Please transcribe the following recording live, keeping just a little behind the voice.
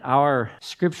Our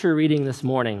scripture reading this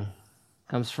morning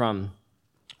comes from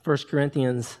 1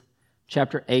 Corinthians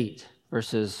chapter 8,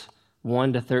 verses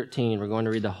 1 to 13. We're going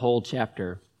to read the whole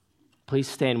chapter. Please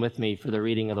stand with me for the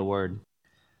reading of the word.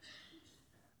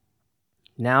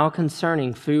 Now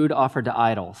concerning food offered to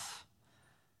idols,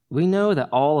 we know that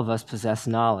all of us possess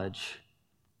knowledge.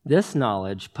 This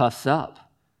knowledge puffs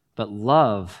up, but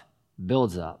love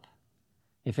builds up.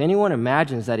 If anyone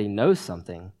imagines that he knows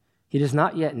something, he does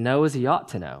not yet know as he ought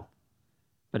to know.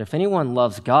 But if anyone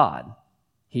loves God,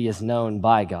 he is known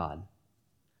by God.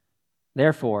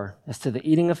 Therefore, as to the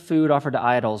eating of food offered to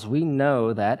idols, we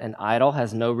know that an idol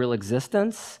has no real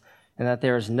existence and that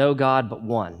there is no God but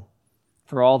one.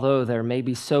 For although there may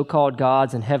be so-called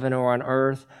gods in heaven or on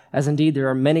earth, as indeed there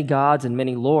are many gods and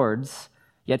many lords,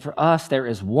 yet for us there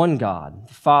is one God,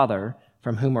 the Father,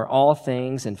 from whom are all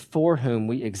things and for whom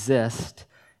we exist,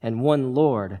 and one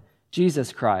Lord,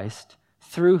 Jesus Christ,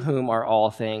 through whom are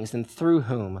all things and through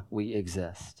whom we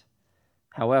exist.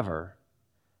 However,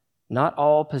 not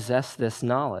all possess this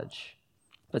knowledge,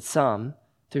 but some,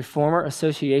 through former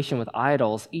association with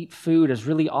idols, eat food as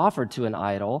really offered to an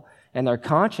idol, and their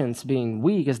conscience, being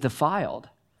weak, is defiled.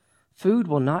 Food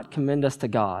will not commend us to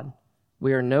God.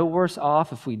 We are no worse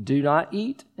off if we do not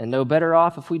eat, and no better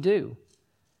off if we do.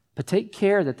 But take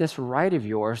care that this right of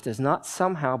yours does not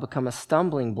somehow become a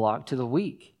stumbling block to the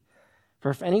weak. For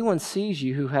if anyone sees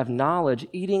you who have knowledge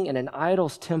eating in an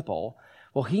idol's temple,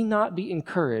 will he not be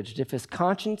encouraged if his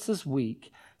conscience is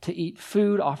weak to eat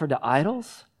food offered to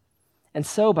idols? And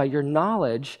so by your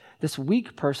knowledge, this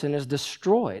weak person is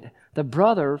destroyed, the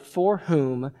brother for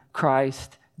whom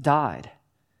Christ died.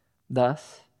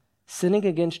 Thus, sinning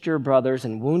against your brothers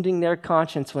and wounding their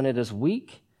conscience when it is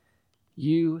weak,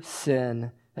 you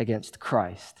sin against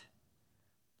Christ.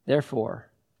 Therefore,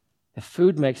 if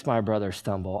food makes my brother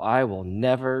stumble, I will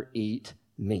never eat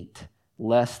meat,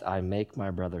 lest I make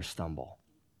my brother stumble.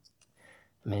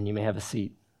 Amen. You may have a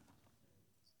seat.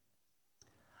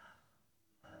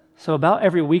 So about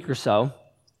every week or so,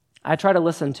 I try to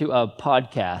listen to a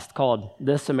podcast called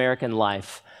This American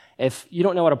Life. If you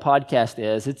don't know what a podcast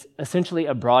is, it's essentially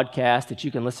a broadcast that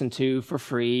you can listen to for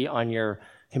free on your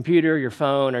computer, your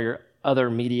phone, or your other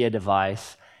media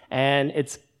device. And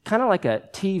it's kind of like a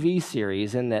TV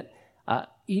series in that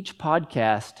each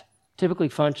podcast typically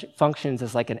functions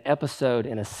as like an episode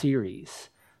in a series.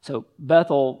 So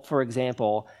Bethel, for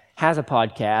example, has a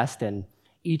podcast, and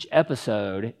each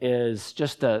episode is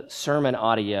just a sermon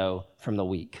audio from the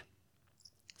week.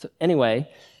 So anyway,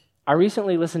 I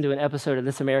recently listened to an episode of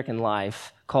This American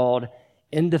Life called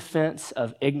In Defense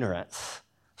of Ignorance,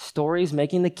 Stories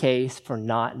Making the Case for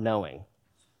Not Knowing.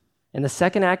 In the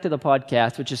second act of the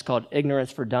podcast, which is called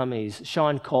Ignorance for Dummies,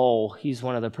 Sean Cole, he's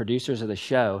one of the producers of the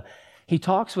show, he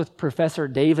talks with Professor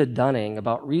David Dunning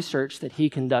about research that he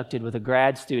conducted with a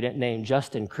grad student named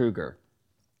Justin Kruger.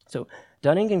 So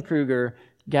Dunning and Kruger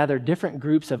gathered different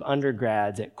groups of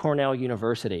undergrads at Cornell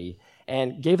University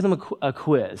and gave them a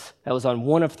quiz that was on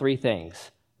one of three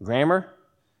things: grammar,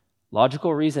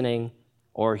 logical reasoning,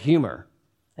 or humor.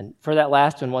 And for that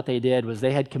last one, what they did was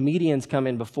they had comedians come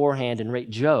in beforehand and rate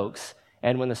jokes,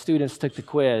 and when the students took the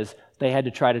quiz, they had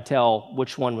to try to tell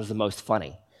which one was the most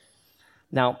funny.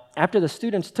 Now, after the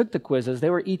students took the quizzes, they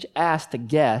were each asked to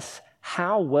guess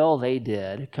how well they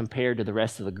did compared to the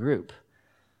rest of the group.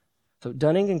 So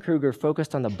Dunning and Kruger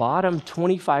focused on the bottom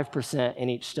 25% in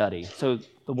each study, so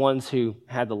the ones who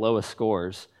had the lowest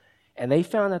scores. And they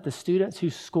found that the students who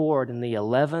scored in the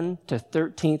 11th to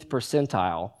 13th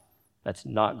percentile, that's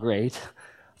not great,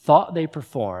 thought they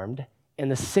performed in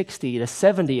the 60th to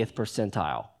 70th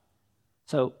percentile.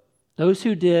 So those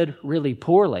who did really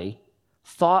poorly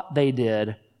thought they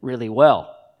did really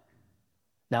well.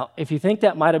 Now, if you think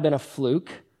that might have been a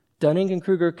fluke, Dunning and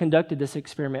Kruger conducted this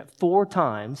experiment 4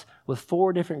 times with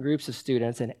 4 different groups of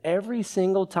students, and every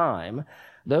single time,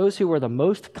 those who were the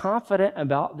most confident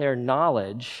about their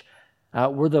knowledge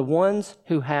were the ones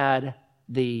who had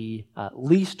the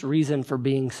least reason for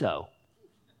being so.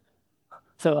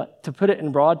 So to put it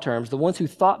in broad terms, the ones who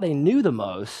thought they knew the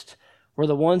most were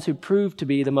the ones who proved to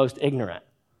be the most ignorant.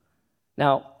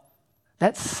 Now,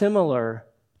 that's similar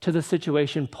to the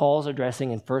situation Paul's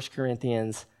addressing in 1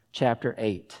 Corinthians chapter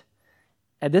 8.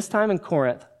 At this time in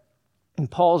Corinth, and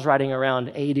Paul's writing around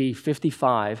AD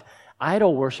 55,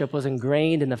 idol worship was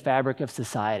ingrained in the fabric of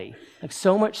society. Like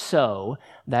so much so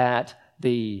that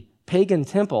the pagan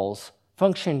temples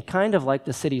functioned kind of like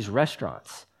the city's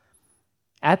restaurants.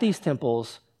 At these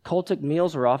temples, cultic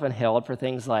meals were often held for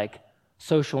things like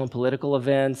social and political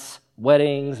events,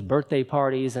 weddings, birthday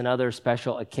parties, and other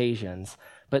special occasions.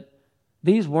 But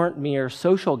these weren't mere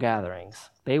social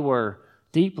gatherings. They were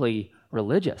deeply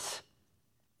religious.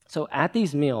 So at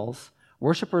these meals,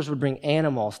 worshipers would bring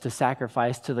animals to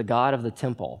sacrifice to the god of the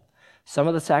temple. Some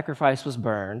of the sacrifice was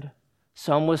burned,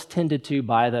 some was tended to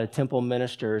by the temple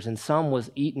ministers, and some was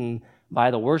eaten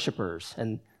by the worshipers.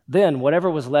 And then whatever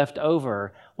was left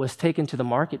over was taken to the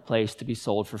marketplace to be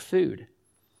sold for food.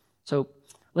 So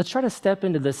let's try to step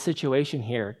into this situation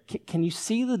here. Can you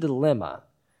see the dilemma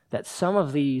that some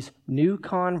of these new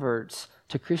converts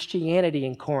to Christianity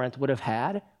in Corinth would have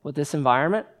had with this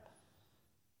environment?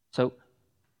 So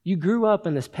you grew up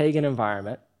in this pagan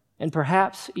environment and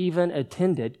perhaps even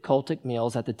attended cultic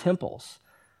meals at the temples.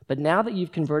 But now that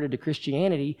you've converted to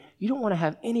Christianity, you don't want to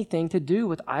have anything to do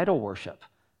with idol worship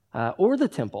or the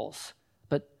temples.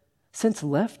 But since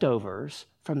leftovers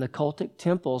from the cultic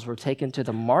temples were taken to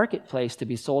the marketplace to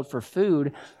be sold for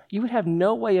food, you would have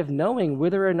no way of knowing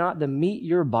whether or not the meat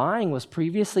you're buying was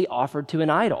previously offered to an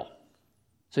idol.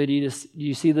 So do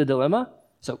you see the dilemma?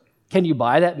 So can you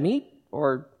buy that meat,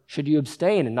 or should you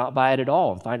abstain and not buy it at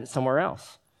all and find it somewhere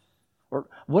else? Or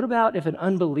what about if an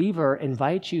unbeliever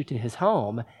invites you to his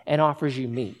home and offers you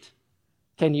meat?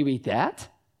 Can you eat that,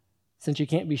 since you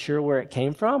can't be sure where it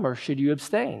came from, or should you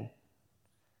abstain?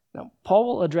 Now, Paul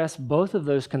will address both of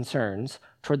those concerns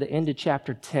toward the end of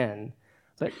chapter 10,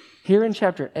 but here in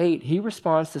chapter 8, he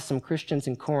responds to some Christians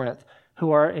in Corinth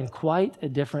who are in quite a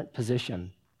different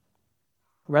position.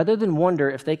 Rather than wonder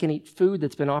if they can eat food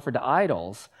that's been offered to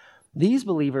idols, these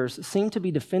believers seem to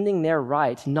be defending their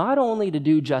right not only to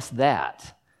do just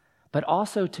that, but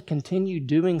also to continue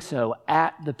doing so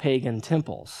at the pagan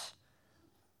temples.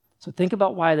 So think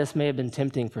about why this may have been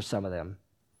tempting for some of them.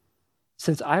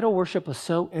 Since idol worship was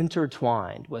so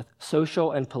intertwined with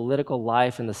social and political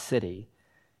life in the city,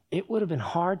 it would have been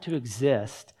hard to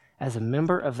exist as a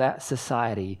member of that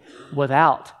society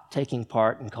without taking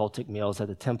part in cultic meals at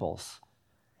the temples.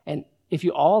 And if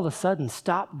you all of a sudden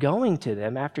stop going to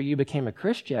them after you became a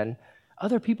Christian,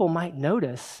 other people might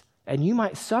notice and you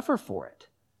might suffer for it.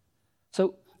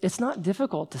 So it's not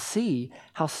difficult to see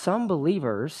how some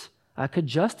believers could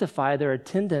justify their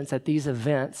attendance at these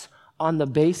events on the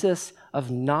basis of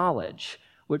knowledge,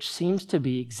 which seems to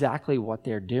be exactly what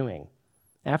they're doing.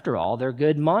 After all, they're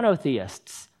good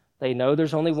monotheists. They know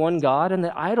there's only one God and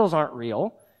that idols aren't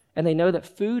real, and they know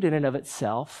that food in and of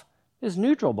itself is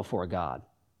neutral before God.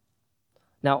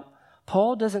 Now,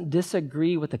 Paul doesn't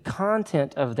disagree with the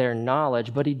content of their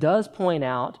knowledge, but he does point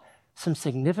out some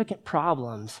significant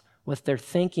problems with their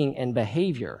thinking and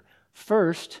behavior.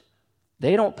 First,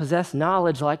 they don't possess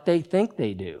knowledge like they think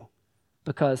they do,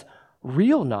 because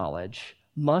real knowledge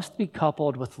must be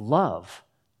coupled with love,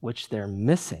 which they're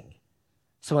missing.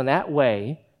 So in that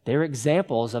way, they're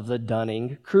examples of the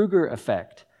Dunning-Kruger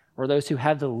effect, where those who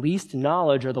have the least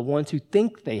knowledge are the ones who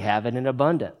think they have it in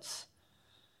abundance.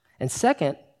 And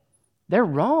second, they're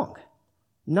wrong.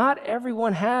 Not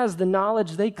everyone has the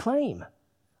knowledge they claim.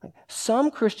 Some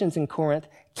Christians in Corinth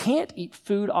can't eat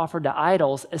food offered to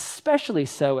idols, especially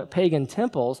so at pagan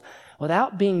temples,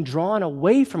 without being drawn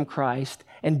away from Christ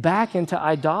and back into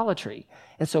idolatry.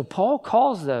 And so Paul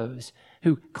calls those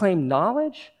who claim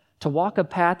knowledge to walk a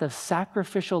path of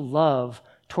sacrificial love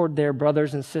toward their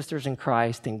brothers and sisters in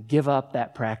Christ and give up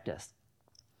that practice.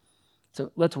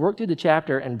 So let's work through the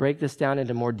chapter and break this down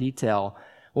into more detail.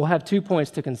 We'll have 2 points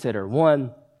to consider.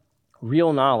 1,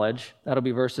 real knowledge, that'll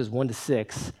be verses 1 to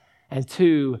 6, and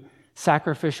 2,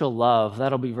 sacrificial love,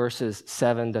 that'll be verses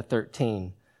 7 to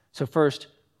 13. So first,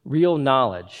 real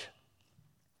knowledge.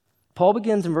 Paul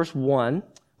begins in verse 1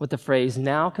 with the phrase,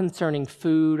 now concerning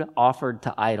food offered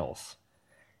to idols.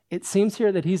 It seems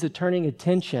here that he's turning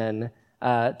attention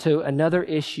to another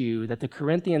issue that the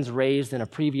Corinthians raised in a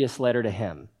previous letter to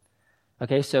him.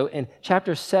 Okay, so in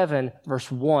chapter 7,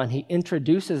 verse 1, he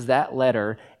introduces that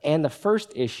letter and the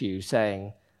first issue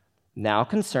saying, now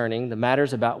concerning the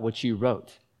matters about which you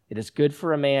wrote, it is good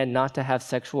for a man not to have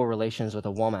sexual relations with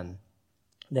a woman.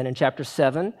 Then in chapter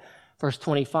 7, verse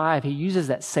 25, he uses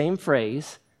that same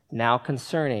phrase, now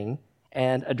concerning,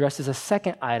 and addresses a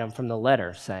second item from the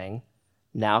letter saying,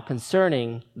 now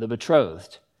concerning the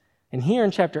betrothed. And here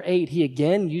in chapter 8, he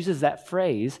again uses that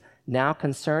phrase, now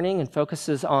concerning, and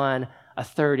focuses on a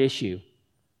third issue.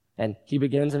 And he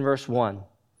begins in verse 1.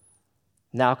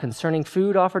 Now concerning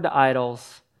food offered to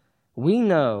idols, we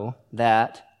know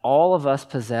that all of us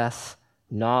possess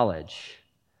knowledge.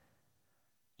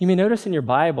 You may notice in your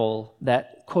Bible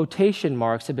that quotation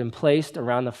marks have been placed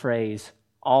around the phrase,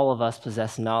 all of us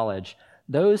possess knowledge.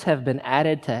 Those have been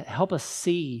added to help us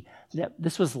see that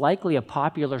this was likely a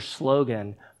popular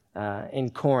slogan in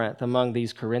Corinth among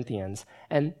these Corinthians.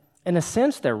 And in a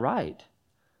sense, they're right.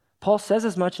 Paul says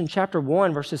as much in chapter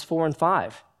 1, verses 4 and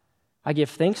 5. I give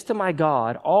thanks to my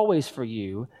God always for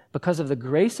you because of the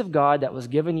grace of God that was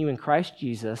given you in Christ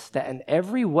Jesus, that in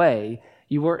every way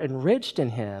you were enriched in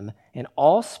him in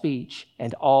all speech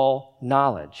and all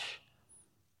knowledge.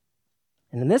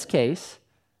 And in this case,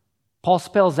 Paul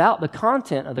spells out the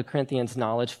content of the Corinthians'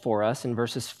 knowledge for us in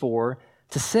verses 4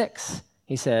 to 6.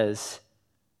 He says,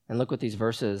 and look with these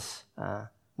verses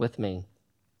with me.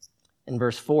 In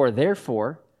verse 4,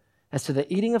 therefore, as to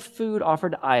the eating of food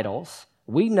offered to idols,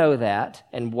 we know that,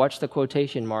 and watch the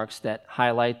quotation marks that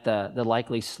highlight the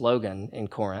likely slogan in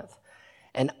Corinth,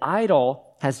 an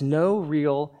idol has no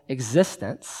real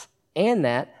existence, and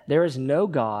that there is no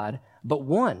God but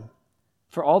one.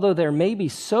 For although there may be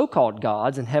so-called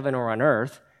gods in heaven or on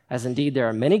earth, as indeed there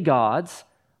are many gods,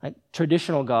 like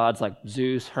traditional gods like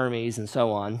Zeus, Hermes, and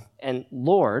so on, and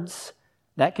lords,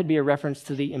 that could be a reference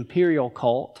to the imperial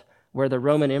cult where the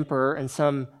Roman emperor and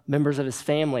some members of his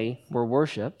family were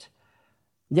worshipped.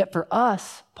 Yet for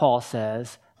us, Paul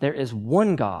says, there is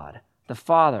one God, the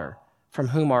Father, from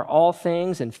whom are all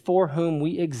things and for whom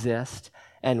we exist,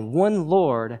 and one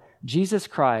Lord, Jesus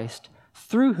Christ,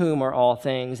 through whom are all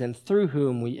things and through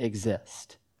whom we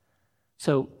exist.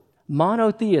 So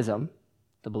monotheism,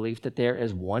 the belief that there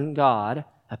is one God,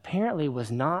 apparently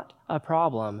was not a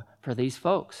problem for these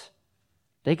folks.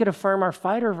 They could affirm our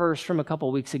fighter verse from a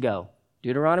couple weeks ago,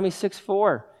 Deuteronomy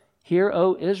 6:4. Hear,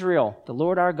 O Israel, the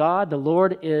Lord our God, the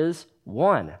Lord is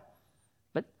one.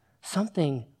 But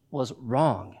something was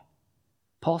wrong.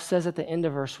 Paul says at the end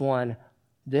of verse 1,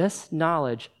 this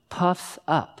knowledge puffs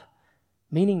up,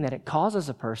 meaning that it causes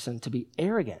a person to be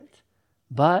arrogant.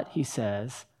 But, he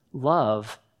says,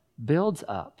 love builds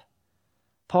up.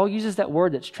 Paul uses that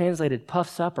word that's translated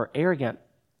puffs up or arrogant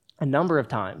a number of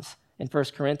times in 1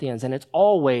 Corinthians, and it's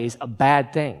always a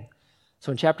bad thing.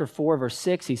 So in chapter 4, verse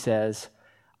 6, he says,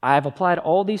 I have applied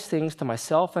all these things to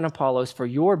myself and Apollos for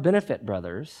your benefit,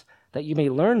 brothers, that you may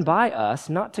learn by us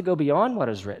not to go beyond what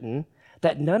is written,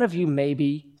 that none of you may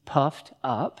be puffed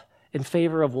up in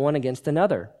favor of one against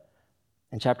another.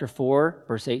 In chapter 4,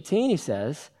 verse 18, he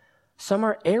says, some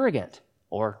are arrogant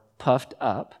or puffed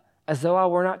up, as though I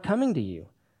were not coming to you.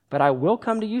 But I will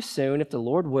come to you soon if the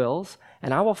Lord wills,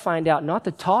 and I will find out not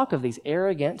the talk of these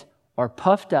arrogant or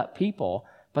puffed up people,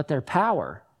 but their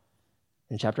power.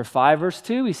 In chapter 5, verse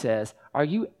 2, he says, are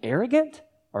you arrogant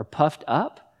or puffed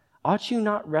up? Ought you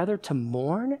not rather to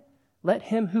mourn? Let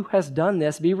him who has done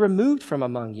this be removed from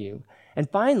among you. And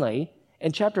finally,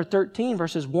 in chapter 13,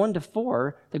 verses 1 to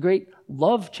 4, the great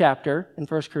love chapter in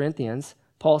 1 Corinthians,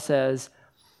 Paul says,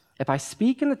 if I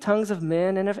speak in the tongues of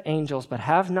men and of angels but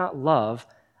have not love,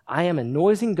 I am a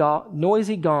noisy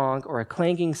gong or a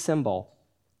clanging cymbal.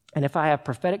 And if I have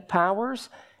prophetic powers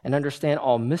and understand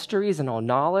all mysteries and all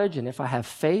knowledge, and if I have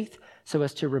faith so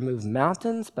as to remove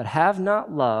mountains, but have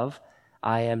not love,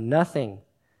 I am nothing.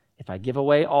 If I give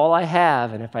away all I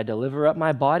have, and if I deliver up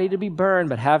my body to be burned,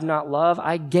 but have not love,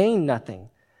 I gain nothing.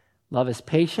 Love is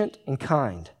patient and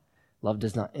kind. Love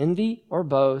does not envy or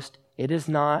boast. It is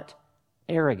not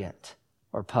arrogant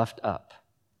or puffed up.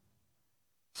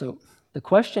 So the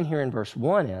question here in verse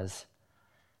 1 is,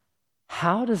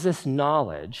 how does this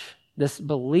knowledge, this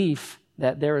belief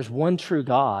that there is one true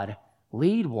God,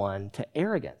 lead one to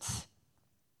arrogance?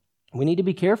 We need to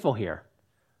be careful here.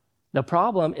 The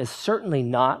problem is certainly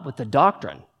not with the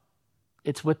doctrine.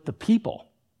 It's with the people.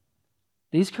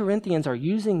 These Corinthians are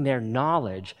using their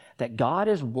knowledge that God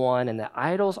is one and that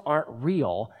idols aren't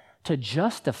real to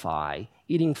justify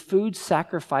eating food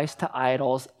sacrificed to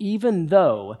idols, even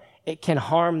though it can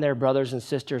harm their brothers and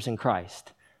sisters in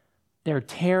Christ. They're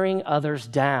tearing others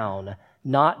down,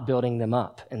 not building them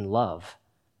up in love.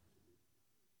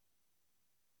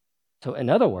 So in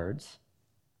other words,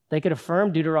 they could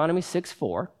affirm Deuteronomy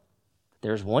 6:4,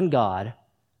 there's one God,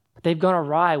 but they've gone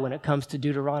awry when it comes to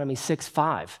Deuteronomy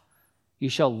 6:5. You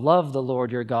shall love the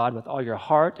Lord your God with all your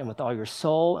heart and with all your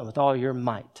soul and with all your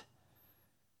might.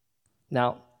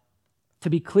 Now, to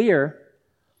be clear,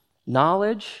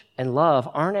 knowledge and love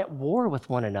aren't at war with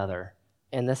one another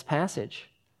in this passage.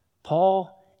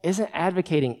 Paul isn't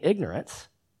advocating ignorance.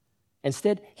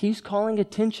 Instead, he's calling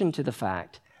attention to the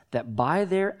fact that by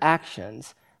their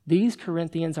actions, these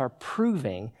Corinthians are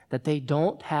proving that they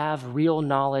don't have real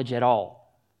knowledge at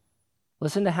all.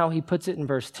 Listen to how he puts it in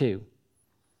verse 2.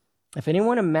 If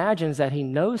anyone imagines that he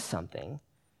knows something,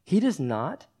 he does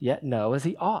not yet know as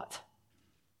he ought.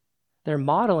 They're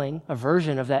modeling a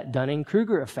version of that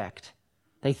Dunning-Kruger effect.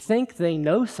 They think they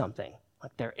know something,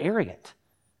 like they're arrogant,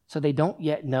 so they don't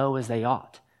yet know as they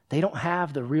ought. They don't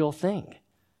have the real thing.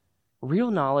 Real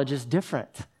knowledge is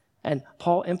different, and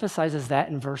Paul emphasizes that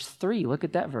in verse 3. Look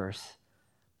at that verse.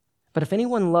 But if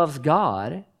anyone loves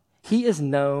God, He is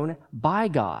known by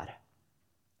God.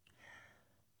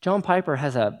 John Piper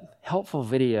has a helpful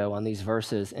video on these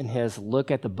verses in his Look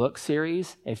at the Book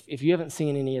series. If you haven't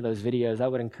seen any of those videos, I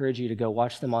would encourage you to go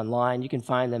watch them online. You can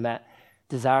find them at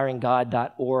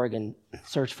desiringgod.org and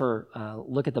search for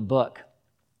Look at the Book.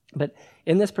 But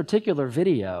in this particular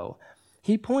video,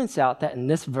 he points out that in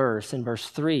this verse, in verse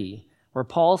 3, where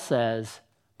Paul says,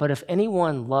 "But if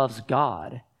anyone loves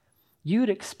God," you'd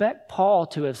expect Paul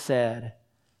to have said,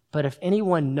 "But if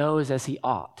anyone knows as he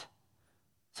ought."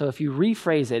 So if you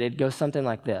rephrase it, it goes something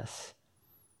like this.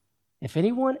 If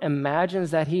anyone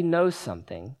imagines that he knows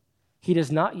something, he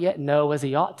does not yet know as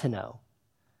he ought to know.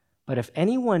 But if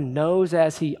anyone knows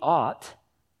as he ought,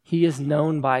 he is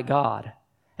known by God.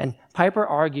 And Piper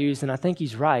argues, and I think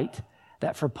he's right,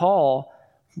 that for Paul,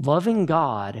 loving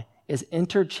God is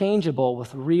interchangeable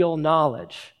with real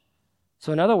knowledge.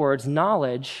 So in other words,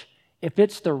 knowledge, if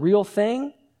it's the real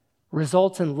thing,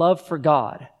 results in love for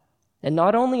God. And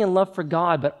not only in love for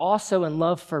God, but also in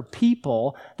love for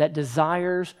people that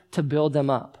desires to build them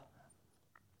up.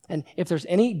 And if there's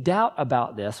any doubt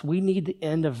about this, we need the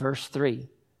end of verse 3.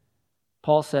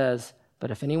 Paul says,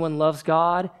 "But if anyone loves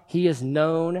God, he is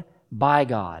known by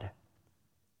God."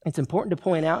 It's important to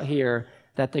point out here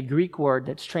that the Greek word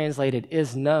that's translated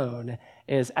 "is known"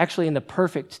 is actually in the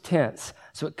perfect tense.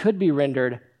 So it could be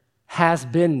rendered "has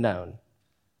been known."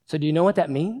 So do you know what that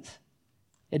means?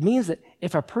 It means that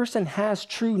if a person has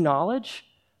true knowledge,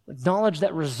 knowledge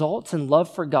that results in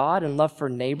love for God and love for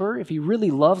neighbor, if he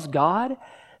really loves God,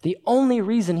 the only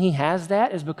reason he has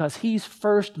that is because he's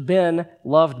first been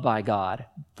loved by God,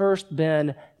 first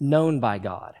been known by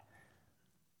God.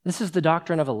 This is the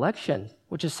doctrine of election,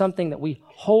 which is something that we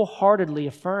wholeheartedly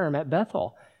affirm at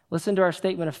Bethel. Listen to our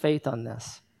statement of faith on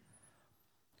this.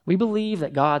 We believe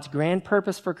that God's grand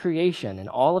purpose for creation and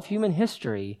all of human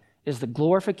history is the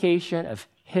glorification of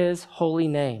His holy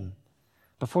name.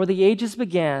 Before the ages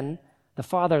began, the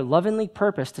Father lovingly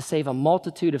purposed to save a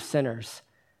multitude of sinners.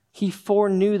 He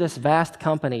foreknew this vast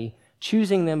company,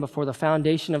 choosing them before the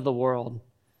foundation of the world.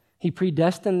 He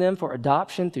predestined them for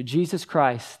adoption through Jesus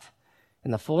Christ.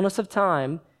 In the fullness of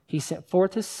time, He sent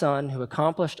forth His Son, who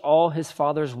accomplished all His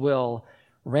Father's will,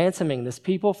 ransoming this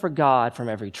people for God from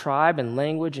every tribe and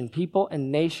language and people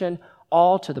and nation,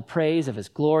 all to the praise of His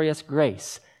glorious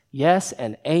grace. Yes,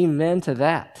 and amen to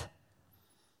that.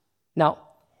 Now,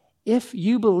 if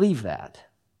you believe that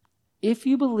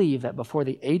before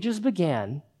the ages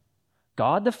began,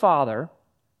 God the Father,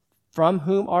 from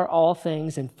whom are all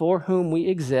things and for whom we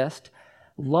exist,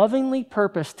 lovingly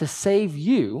purposed to save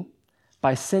you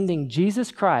by sending Jesus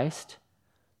Christ,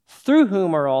 through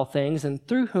whom are all things and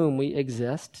through whom we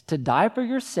exist, to die for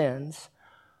your sins,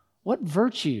 what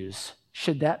virtues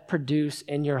should that produce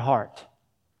in your heart?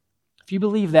 If you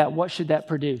believe that, what should that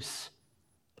produce?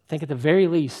 I think at the very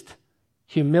least,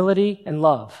 humility and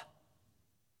love.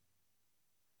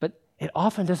 But it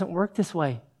often doesn't work this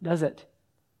way, does it?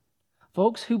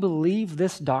 Folks who believe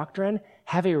this doctrine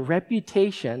have a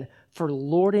reputation for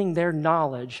lording their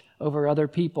knowledge over other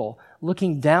people,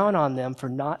 looking down on them for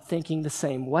not thinking the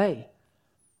same way.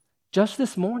 Just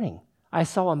this morning, I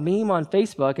saw a meme on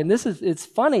Facebook, and it's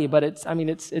funny, but it's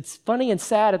funny and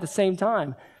sad at the same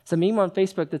time. It's a meme on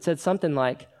Facebook that said something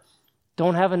like,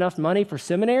 "Don't have enough money for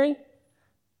seminary?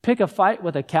 Pick a fight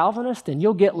with a Calvinist and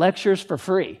you'll get lectures for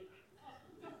free."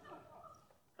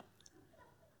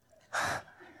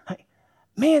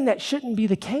 Man, that shouldn't be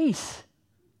the case.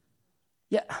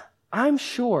 Yeah, I'm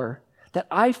sure that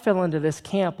I fell into this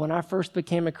camp when I first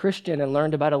became a Christian and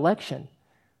learned about election.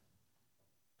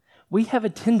 We have a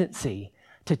tendency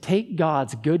to take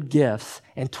God's good gifts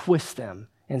and twist them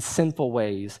in sinful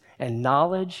ways, and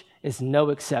knowledge is no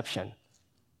exception.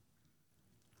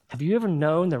 Have you ever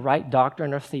known the right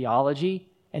doctrine of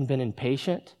theology and been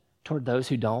impatient toward those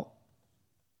who don't?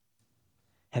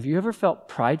 Have you ever felt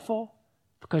prideful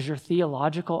because your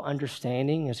theological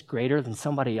understanding is greater than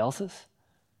somebody else's?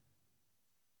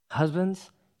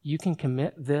 Husbands, you can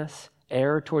commit this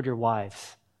error toward your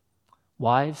wives.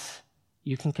 Wives,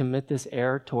 you can commit this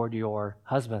error toward your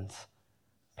husbands.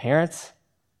 Parents,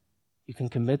 you can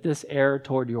commit this error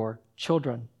toward your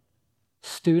children.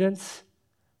 Students,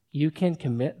 you can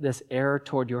commit this error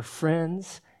toward your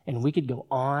friends, and we could go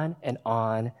on and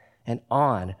on and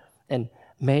on. And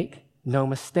make no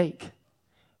mistake,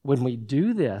 when we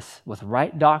do this with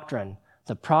right doctrine,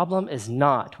 the problem is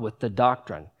not with the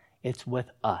doctrine. It's with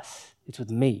us. It's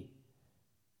with me.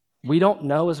 We don't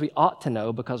know as we ought to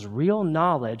know because real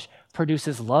knowledge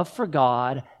produces love for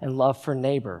God and love for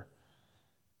neighbor.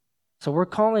 So we're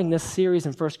calling this series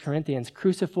in 1 Corinthians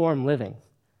Cruciform Living.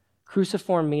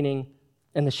 Cruciform meaning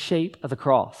in the shape of the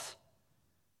cross.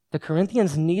 The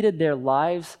Corinthians needed their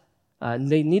lives,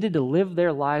 they needed to live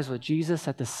their lives with Jesus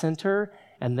at the center,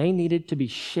 and they needed to be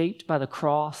shaped by the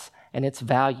cross and its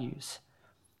values.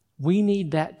 We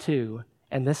need that too,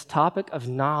 and this topic of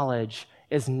knowledge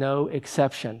is no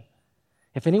exception.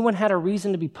 If anyone had a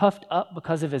reason to be puffed up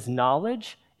because of his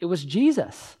knowledge, it was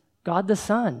Jesus, God the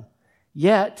Son.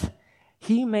 Yet,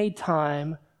 he made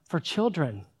time for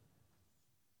children.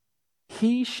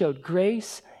 He showed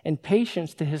grace and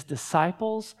patience to his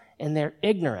disciples in their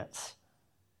ignorance.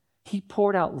 He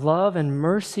poured out love and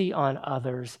mercy on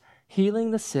others,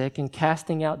 healing the sick and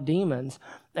casting out demons.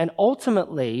 And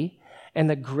ultimately, in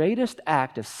the greatest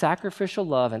act of sacrificial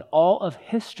love in all of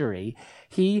history,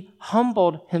 he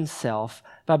humbled himself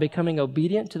by becoming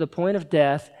obedient to the point of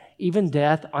death, even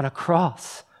death on a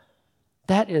cross.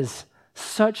 That is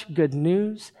such good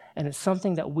news, and it's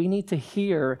something that we need to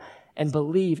hear and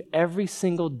believe every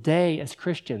single day as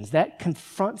Christians. That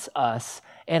confronts us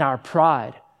in our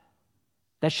pride.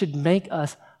 That should make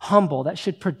us humble. That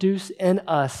should produce in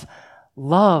us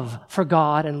love for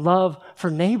God and love for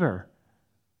neighbor.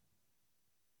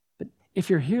 But if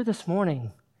you're here this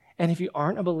morning, and if you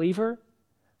aren't a believer,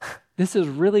 this is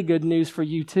really good news for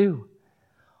you too.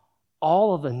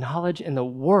 All of the knowledge in the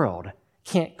world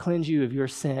can't cleanse you of your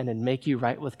sin and make you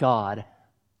right with God,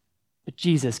 but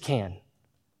Jesus can.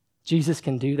 Jesus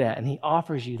can do that, and he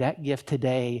offers you that gift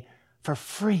today for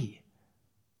free.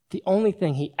 The only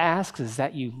thing he asks is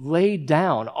that you lay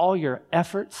down all your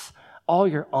efforts, all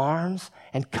your arms,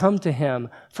 and come to him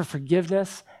for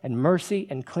forgiveness and mercy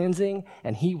and cleansing,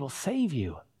 and he will save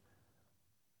you.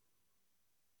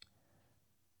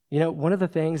 You know, one of the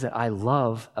things that I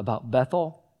love about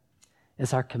Bethel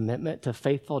is our commitment to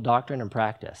faithful doctrine and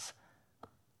practice.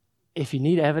 If you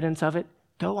need evidence of it,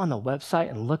 go on the website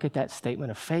and look at that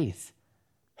statement of faith.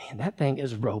 Man, that thing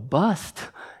is robust.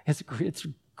 It's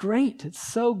great. It's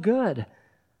so good.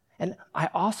 And I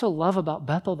also love about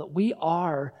Bethel that we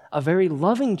are a very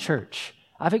loving church.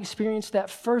 I've experienced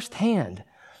that firsthand.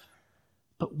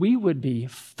 But we would be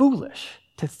foolish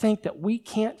to think that we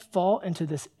can't fall into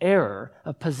this error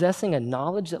of possessing a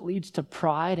knowledge that leads to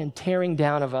pride and tearing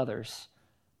down of others.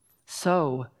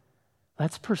 So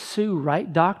let's pursue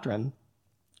right doctrine,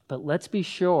 but let's be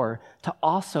sure to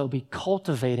also be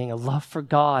cultivating a love for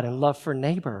God and love for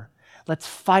neighbor. Let's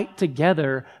fight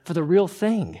together for the real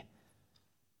thing.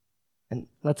 And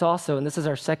let's also, and this is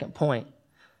our second point,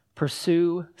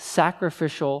 pursue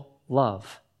sacrificial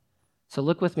love. So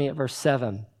look with me at verse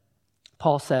 7.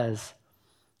 Paul says,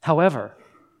 "However,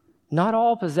 not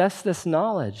all possess this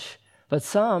knowledge, but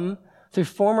some, through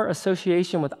former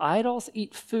association with idols,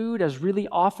 eat food as really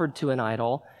offered to an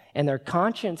idol, and their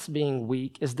conscience, being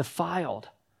weak, is defiled."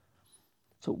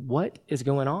 So what is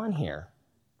going on here?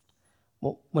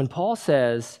 Well, when Paul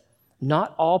says,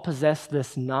 not all possess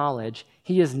this knowledge,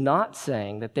 he is not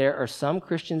saying that there are some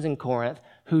Christians in Corinth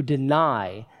who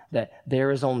deny that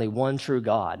there is only one true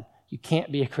God. You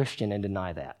can't be a Christian and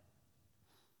deny that.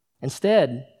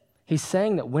 Instead, he's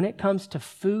saying that when it comes to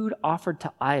food offered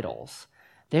to idols,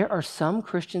 there are some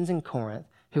Christians in Corinth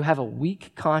who have a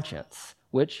weak conscience,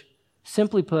 which,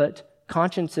 simply put,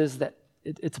 conscience is that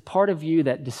it's a part of you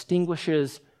that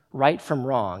distinguishes right from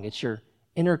wrong. It's your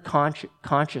inner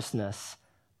consciousness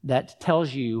that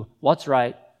tells you what's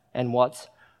right and what's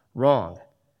wrong.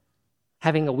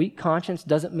 Having a weak conscience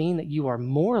doesn't mean that you are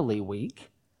morally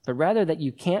weak, but rather that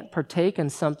you can't partake in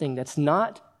something that's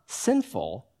not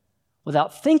sinful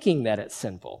without thinking that it's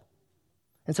sinful.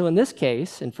 And so in this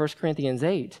case, in 1 Corinthians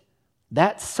 8,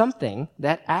 that something,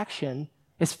 that action,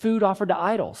 is food offered to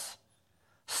idols.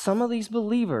 Some of these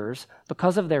believers,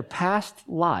 because of their past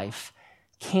life,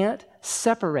 can't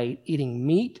separate eating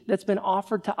meat that's been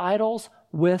offered to idols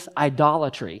with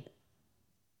idolatry.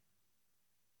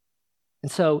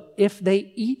 And so if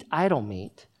they eat idol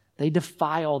meat, they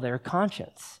defile their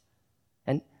conscience.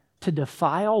 And to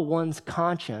defile one's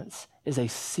conscience is a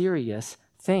serious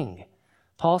thing.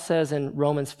 Paul says in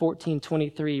Romans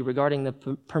 14:23 regarding the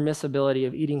permissibility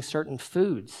of eating certain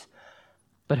foods,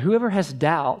 "But whoever has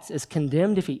doubts is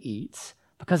condemned if he eats,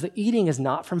 because the eating is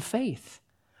not from faith.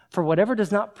 For whatever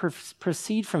does not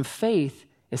proceed from faith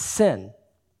is sin."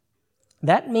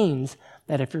 That means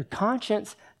that if your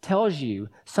conscience tells you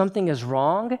something is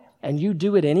wrong and you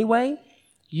do it anyway,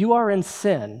 you are in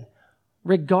sin,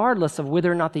 regardless of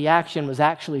whether or not the action was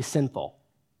actually sinful.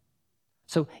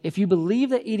 So if you believe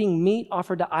that eating meat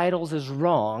offered to idols is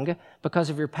wrong because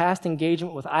of your past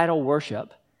engagement with idol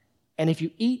worship, and if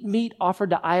you eat meat offered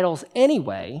to idols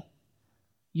anyway,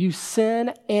 you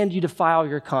sin and you defile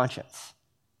your conscience.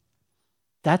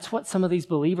 That's what some of these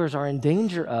believers are in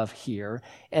danger of here,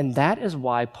 and that is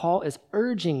why Paul is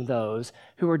urging those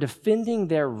who are defending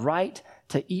their right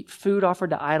to eat food offered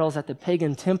to idols at the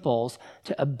pagan temples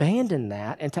to abandon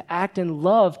that and to act in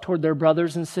love toward their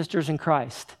brothers and sisters in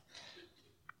Christ.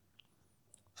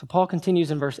 So Paul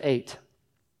continues in verse 8.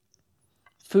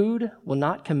 Food will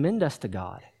not commend us to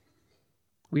God.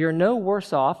 We are no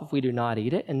worse off if we do not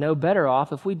eat it, and no better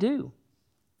off if we do.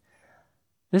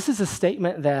 This is a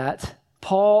statement that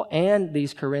Paul and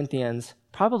these Corinthians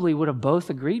probably would have both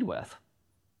agreed with.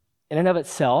 In and of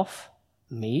itself,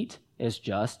 meat is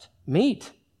just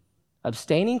meat.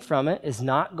 Abstaining from it is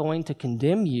not going to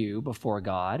condemn you before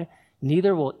God,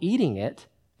 neither will eating it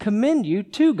commend you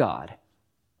to God.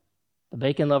 The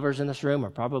bacon lovers in this room are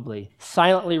probably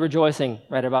silently rejoicing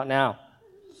right about now.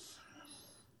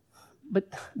 But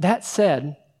that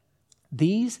said,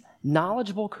 these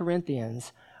knowledgeable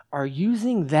Corinthians are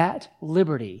using that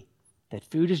liberty, that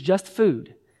food is just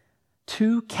food,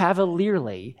 too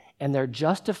cavalierly, and they're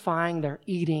justifying their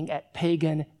eating at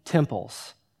pagan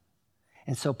temples.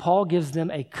 And so Paul gives them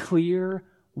a clear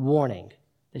warning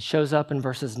that shows up in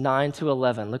verses 9 to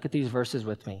 11. Look at these verses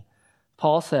with me.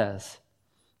 Paul says,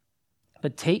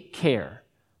 "But take care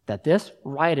that this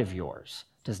right of yours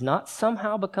does not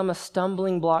somehow become a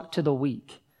stumbling block to the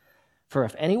weak. For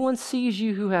if anyone sees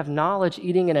you who have knowledge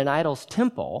eating in an idol's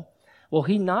temple, will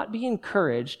he not be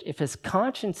encouraged if his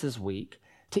conscience is weak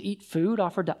to eat food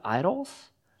offered to idols?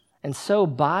 And so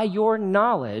by your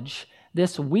knowledge,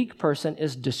 this weak person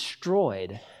is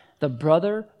destroyed, the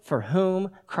brother for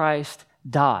whom Christ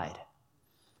died."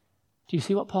 Do you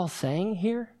see what Paul's saying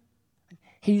here?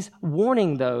 He's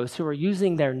warning those who are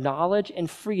using their knowledge and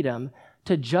freedom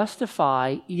to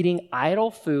justify eating idol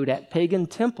food at pagan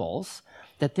temples,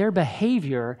 that their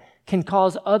behavior can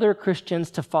cause other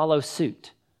Christians to follow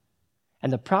suit.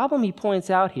 And the problem he points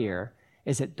out here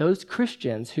is that those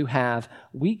Christians who have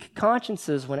weak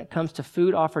consciences when it comes to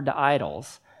food offered to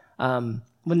idols,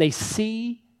 when they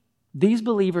see these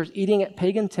believers eating at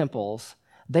pagan temples,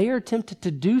 they are tempted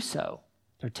to do so.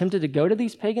 They're tempted to go to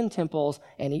these pagan temples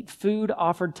and eat food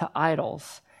offered to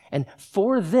idols. And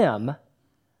for them,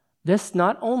 this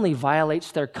not only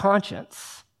violates their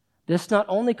conscience, this not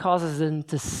only causes them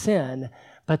to sin,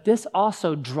 but this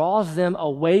also draws them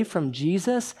away from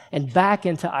Jesus and back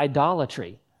into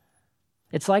idolatry.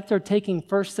 It's like they're taking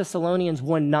 1 Thessalonians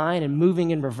 1:9 and moving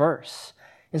in reverse.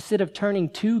 Instead of turning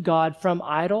to God from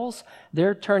idols,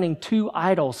 they're turning to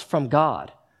idols from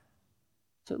God.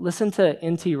 So listen to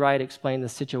N.T. Wright explain the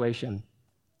situation.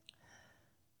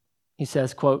 He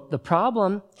says, quote, "The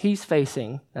problem he's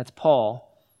facing," that's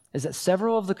Paul, "is that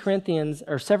several of the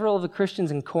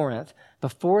Christians in Corinth,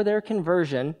 before their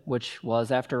conversion, which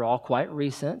was, after all, quite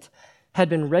recent, had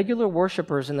been regular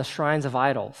worshipers in the shrines of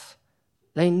idols.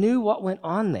 They knew what went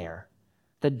on there,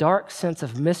 the dark sense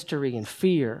of mystery and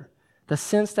fear, the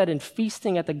sense that in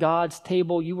feasting at the God's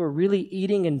table, you were really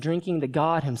eating and drinking the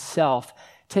God himself,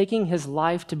 taking his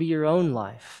life to be your own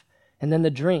life. And then the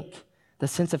drink, the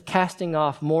sense of casting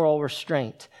off moral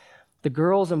restraint, the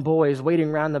girls and boys waiting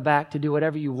around the back to do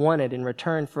whatever you wanted in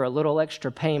return for a little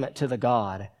extra payment to the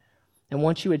God. And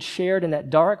once you had shared in that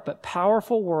dark but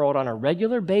powerful world on a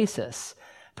regular basis,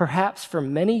 perhaps for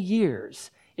many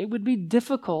years, it would be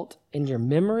difficult in your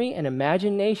memory and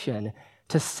imagination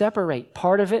to separate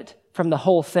part of it from the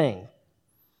whole thing.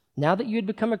 Now that you had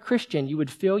become a Christian, you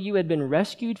would feel you had been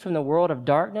rescued from the world of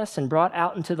darkness and brought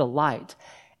out into the light.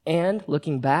 And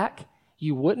looking back,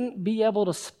 you wouldn't be able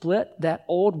to split that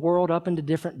old world up into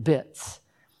different bits.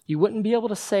 You wouldn't be able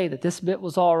to say that this bit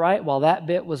was all right while that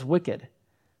bit was wicked.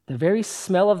 The very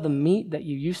smell of the meat that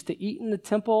you used to eat in the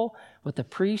temple, with the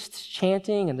priests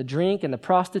chanting and the drink and the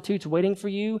prostitutes waiting for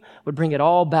you, would bring it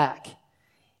all back.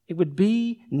 It would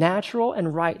be natural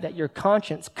and right that your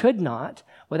conscience could not,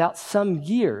 without some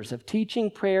years of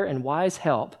teaching, prayer, and wise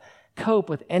help, cope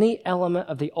with any element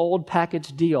of the old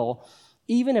package deal,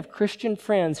 even if Christian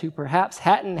friends who perhaps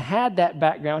hadn't had that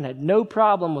background had no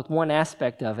problem with one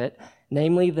aspect of it,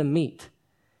 namely the meat.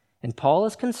 And Paul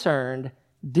is concerned,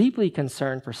 deeply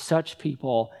concerned for such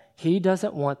people. He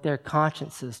doesn't want their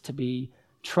consciences to be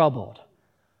troubled.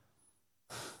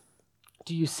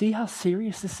 Do you see how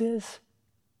serious this is?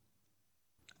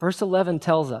 Verse 11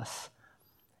 tells us,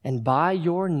 "And by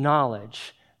your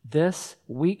knowledge, this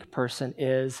weak person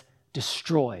is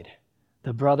destroyed,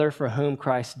 the brother for whom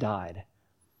Christ died."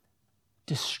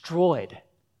 Destroyed.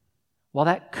 While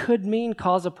that could mean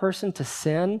cause a person to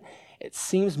sin, it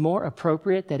seems more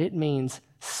appropriate that it means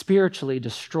spiritually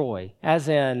destroy, as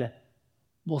in,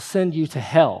 will send you to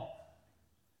hell.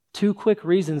 Two quick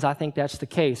reasons I think that's the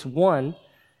case. One,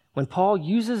 when Paul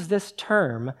uses this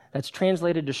term that's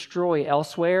translated destroy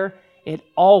elsewhere, it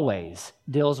always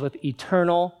deals with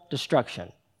eternal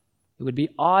destruction. It would be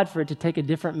odd for it to take a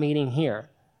different meaning here.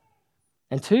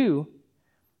 And two,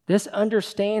 this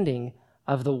understanding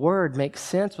of the word makes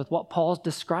sense with what Paul's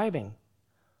describing.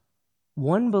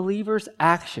 One believer's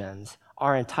actions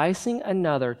are enticing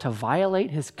another to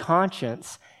violate his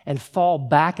conscience and fall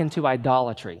back into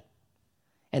idolatry.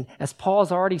 And as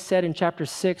Paul's already said in chapter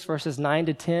 6, verses 9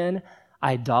 to 10,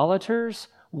 idolaters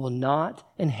will not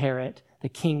inherit the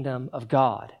kingdom of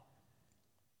God.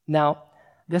 Now,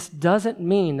 this doesn't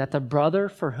mean that the brother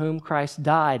for whom Christ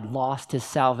died lost his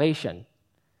salvation.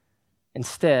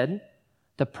 Instead,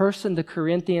 the person the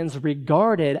Corinthians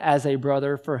regarded as a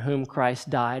brother for whom Christ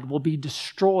died will be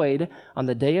destroyed on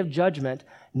the day of judgment,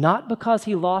 not because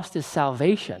he lost his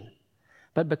salvation,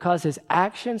 but because his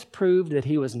actions proved that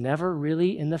he was never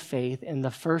really in the faith in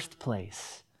the first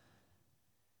place.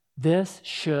 This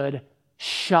should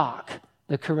shock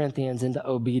the Corinthians into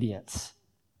obedience.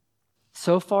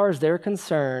 So far as they're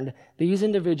concerned, these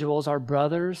individuals are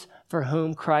brothers for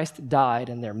whom Christ died,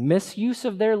 and their misuse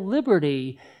of their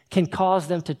liberty can cause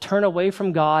them to turn away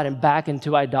from God and back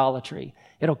into idolatry.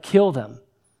 It'll kill them.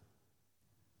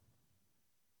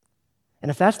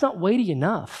 And if that's not weighty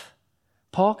enough,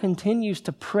 Paul continues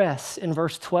to press in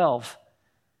verse 12.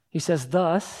 He says,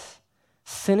 "Thus,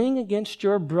 sinning against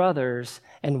your brothers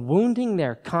and wounding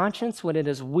their conscience when it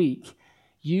is weak,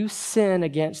 you sin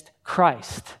against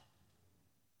Christ."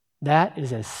 That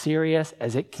is as serious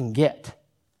as it can get.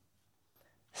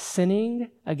 Sinning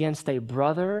against a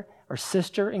brother or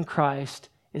sister in Christ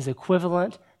is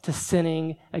equivalent to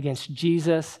sinning against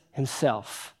Jesus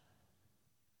himself.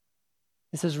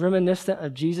 This is reminiscent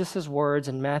of Jesus' words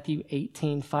in Matthew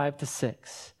 18,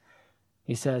 5-6.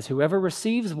 He says, "Whoever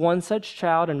receives one such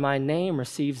child in my name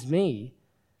receives me.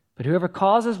 But whoever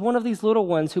causes one of these little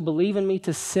ones who believe in me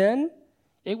to sin,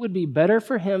 it would be better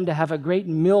for him to have a great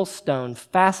millstone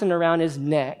fastened around his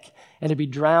neck and to be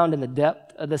drowned in the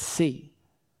depth of the sea."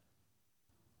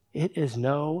 It is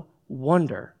no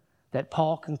wonder that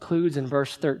Paul concludes in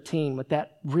verse 13 with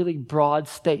that really broad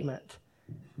statement.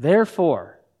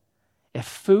 "Therefore, if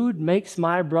food makes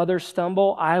my brother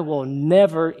stumble, I will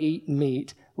never eat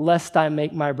meat, lest I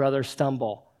make my brother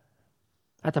stumble."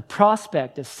 At the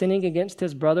prospect of sinning against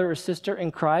his brother or sister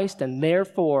in Christ, and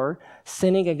therefore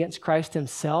sinning against Christ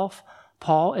himself,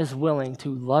 Paul is willing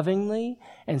to lovingly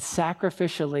and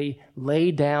sacrificially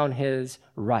lay down his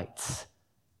rights.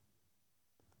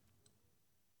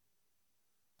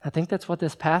 I think that's what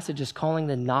this passage is calling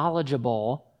the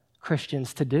knowledgeable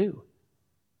Christians to do.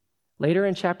 Later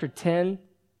in chapter 10,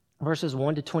 verses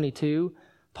 1-22,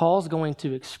 Paul's going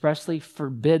to expressly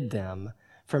forbid them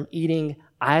from eating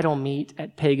idol meat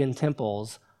at pagan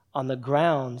temples on the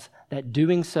grounds that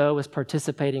doing so is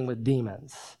participating with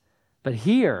demons. But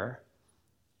here,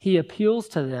 he appeals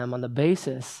to them on the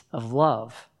basis of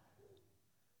love.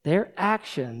 Their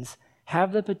actions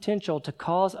have the potential to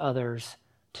cause others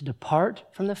to depart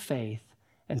from the faith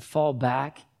and fall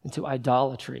back into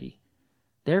idolatry.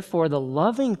 Therefore, the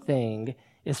loving thing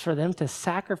is for them to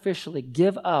sacrificially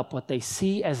give up what they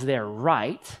see as their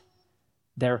right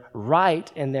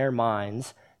in their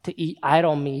minds, to eat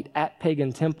idol meat at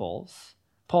pagan temples.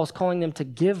 Paul's calling them to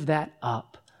give that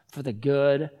up for the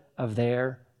good of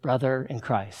their brother in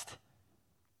Christ.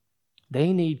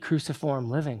 They need cruciform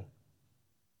living.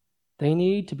 They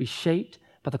need to be shaped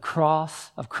by the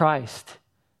cross of Christ.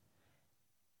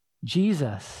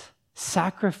 Jesus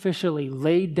sacrificially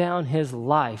laid down his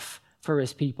life for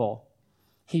his people.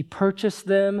 He purchased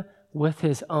them with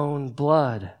his own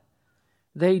blood.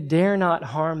 They dare not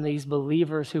harm these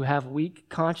believers who have weak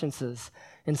consciences.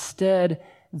 Instead,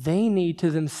 they need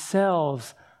to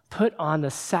themselves put on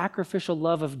the sacrificial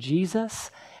love of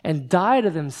Jesus and die to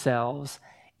themselves,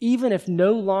 even if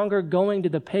no longer going to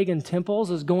the pagan temples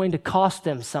is going to cost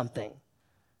them something.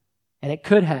 And it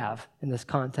could have in this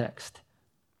context.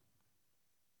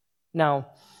 Now,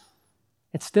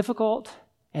 it's difficult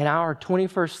in our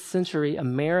 21st century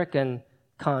American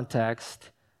context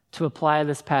to apply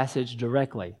this passage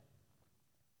directly.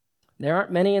 There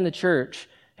aren't many in the church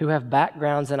who have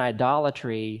backgrounds in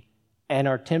idolatry and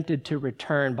are tempted to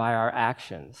return by our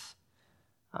actions.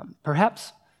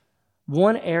 Perhaps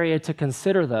one area to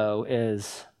consider, though,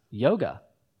 is yoga.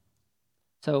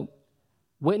 So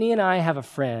Whitney and I have a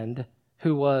friend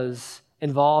who was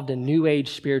involved in New Age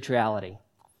spirituality.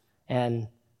 And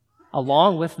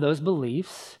along with those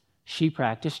beliefs, she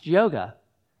practiced yoga.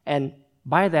 And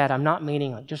by that, I'm not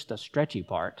meaning just the stretchy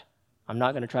part. I'm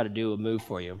not going to try to do a move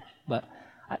for you. But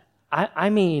I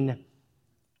mean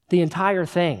the entire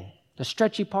thing. the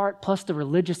stretchy part plus the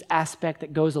religious aspect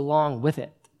that goes along with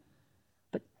it.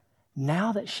 But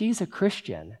now that she's a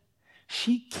Christian,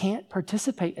 she can't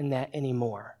participate in that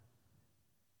anymore.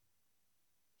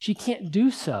 She can't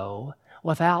do so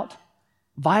without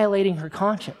violating her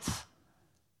conscience.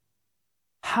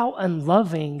 How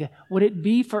unloving would it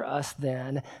be for us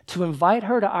then to invite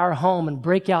her to our home and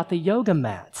break out the yoga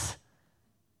mats?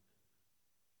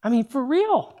 I mean, for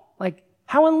real. Like,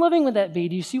 how unloving would that be?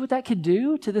 Do you see what that could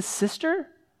do to this sister?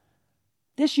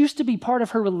 This used to be part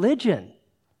of her religion.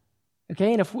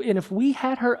 Okay, and if we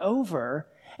had her over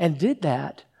and did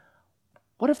that,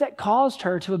 what if that caused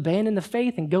her to abandon the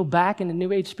faith and go back into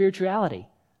New Age spirituality?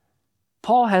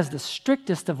 Paul has the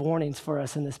strictest of warnings for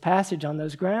us in this passage on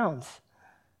those grounds.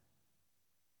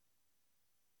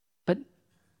 But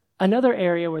another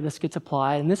area where this gets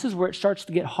applied, and this is where it starts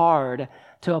to get hard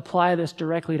to apply this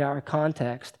directly to our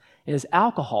context, is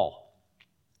alcohol.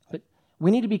 But we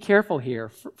need to be careful here.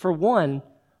 For one,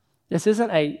 this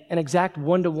isn't an exact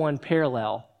one-to-one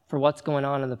parallel for what's going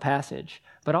on in the passage,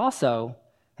 but also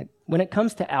when it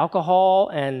comes to alcohol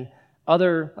and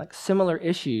other similar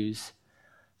issues,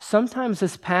 sometimes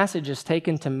this passage is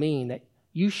taken to mean that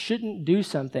you shouldn't do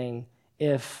something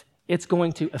if it's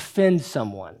going to offend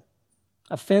someone.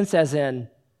 Offense as in,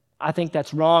 I think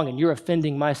that's wrong and you're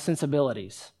offending my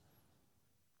sensibilities.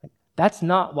 That's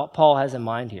not what Paul has in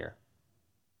mind here.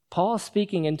 Paul is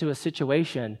speaking into a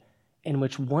situation in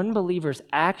which one believer's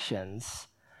actions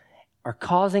are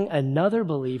causing another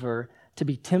believer to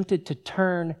be tempted to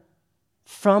turn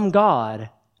from God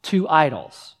to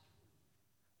idols.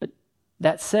 But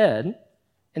that said,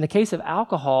 in the case of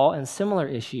alcohol and similar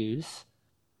issues,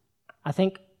 I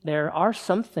think there are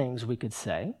some things we could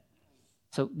say.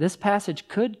 So this passage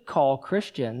could call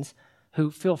Christians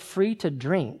who feel free to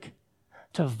drink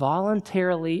to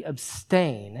voluntarily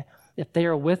abstain if they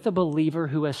are with a believer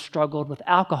who has struggled with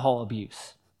alcohol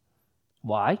abuse.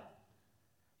 Why?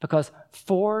 Because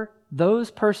for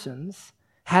those persons,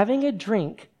 having a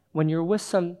drink when you're with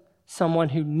someone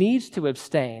who needs to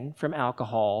abstain from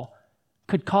alcohol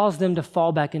could cause them to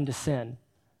fall back into sin.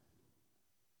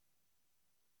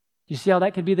 You see how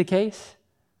that could be the case?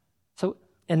 So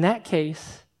in that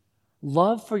case,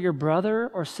 love for your brother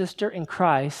or sister in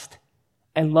Christ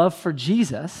and love for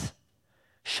Jesus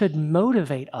should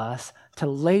motivate us to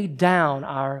lay down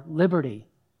our liberty.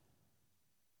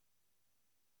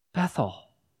 Bethel,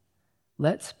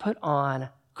 let's put on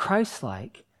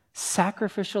Christ-like,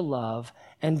 sacrificial love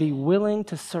and be willing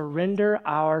to surrender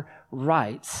our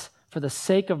rights for the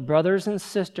sake of brothers and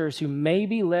sisters who may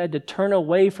be led to turn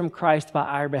away from Christ by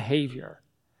our behavior.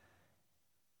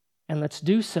 And let's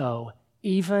do so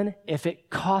even if it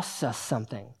costs us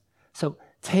something. So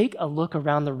take a look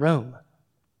around the room.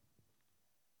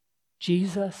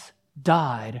 Jesus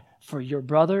died for your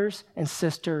brothers and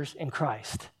sisters in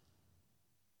Christ.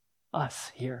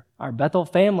 Us here, our Bethel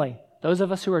family, those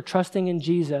of us who are trusting in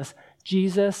Jesus,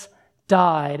 Jesus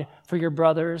died for your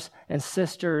brothers and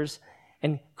sisters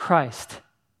in Christ.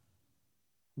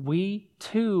 We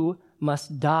too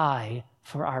must die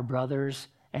for our brothers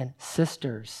and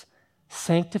sisters.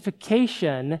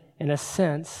 Sanctification, in a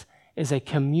sense, is a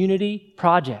community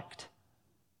project.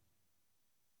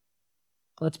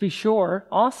 Let's be sure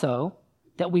also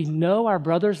that we know our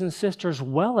brothers and sisters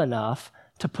well enough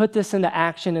to put this into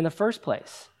action in the first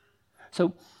place.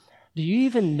 So, do you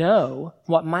even know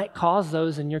what might cause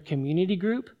those in your community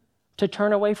group to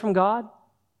turn away from God?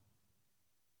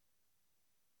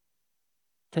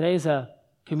 Today's a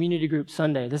community group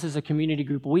Sunday. This is a community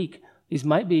group week. These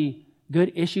might be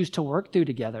good issues to work through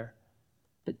together.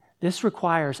 But this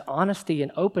requires honesty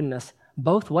and openness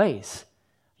both ways.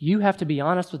 You have to be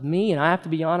honest with me, and I have to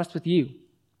be honest with you.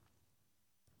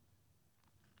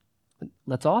 But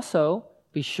let's also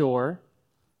be sure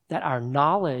that our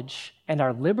knowledge and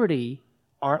our liberty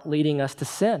aren't leading us to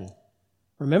sin.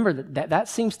 Remember that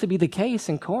seems to be the case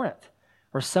in Corinth,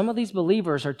 where some of these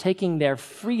believers are taking their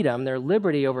freedom, their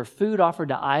liberty over food offered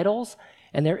to idols,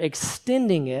 and they're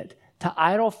extending it to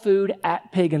idol food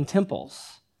at pagan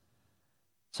temples.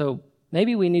 So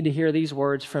maybe we need to hear these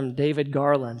words from David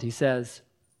Garland. He says,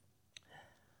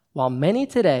 "While many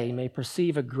today may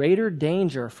perceive a greater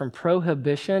danger from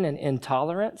prohibition and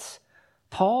intolerance,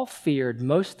 Paul feared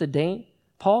most the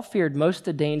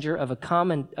danger of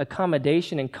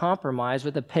accommodation and compromise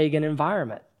with a pagan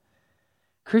environment.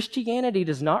 Christianity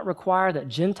does not require that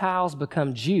Gentiles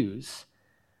become Jews,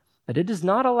 but it does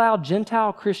not allow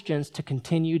Gentile Christians to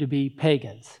continue to be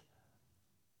pagans."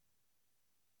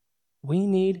 We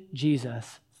need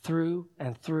Jesus through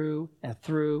and through and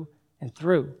through and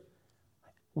through.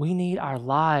 We need our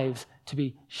lives to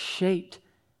be shaped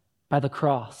by the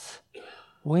cross.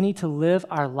 We need to live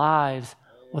our lives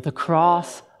with the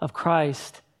cross of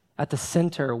Christ at the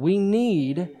center. We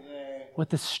need, with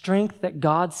the strength that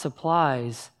God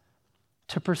supplies,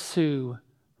 to pursue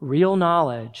real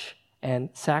knowledge and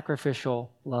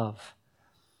sacrificial love.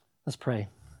 Let's pray.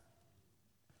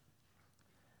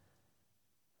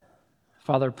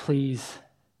 Father, please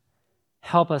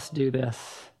help us do this.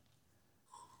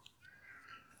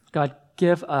 God,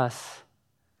 give us,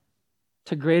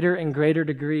 to greater and greater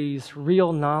degrees,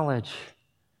 real knowledge,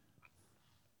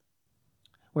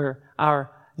 where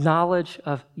our knowledge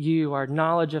of you, our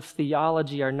knowledge of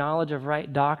theology, our knowledge of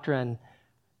right doctrine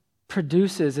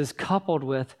is coupled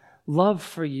with love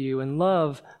for you and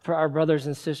love for our brothers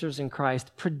and sisters in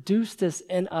Christ. Produce this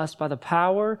in us by the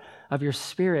power of your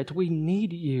Spirit. We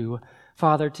need you,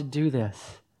 Father, to do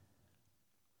this.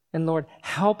 And Lord,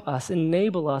 help us,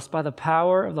 enable us by the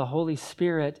power of the Holy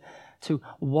Spirit to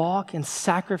walk in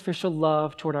sacrificial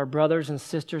love toward our brothers and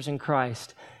sisters in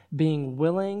Christ, being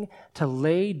willing to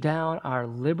lay down our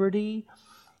liberty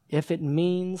if it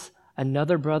means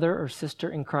another brother or sister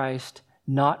in Christ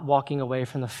not walking away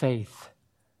from the faith.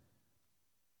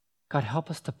 God,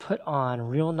 help us to put on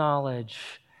real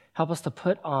knowledge. Help us to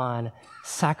put on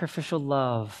sacrificial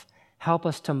love. Help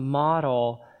us to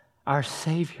model our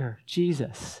Savior,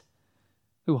 Jesus,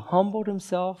 who humbled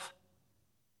himself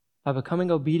by becoming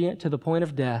obedient to the point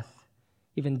of death,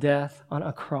 even death on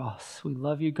a cross. We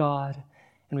love you, God,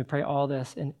 and we pray all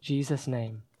this in Jesus'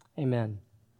 name. Amen.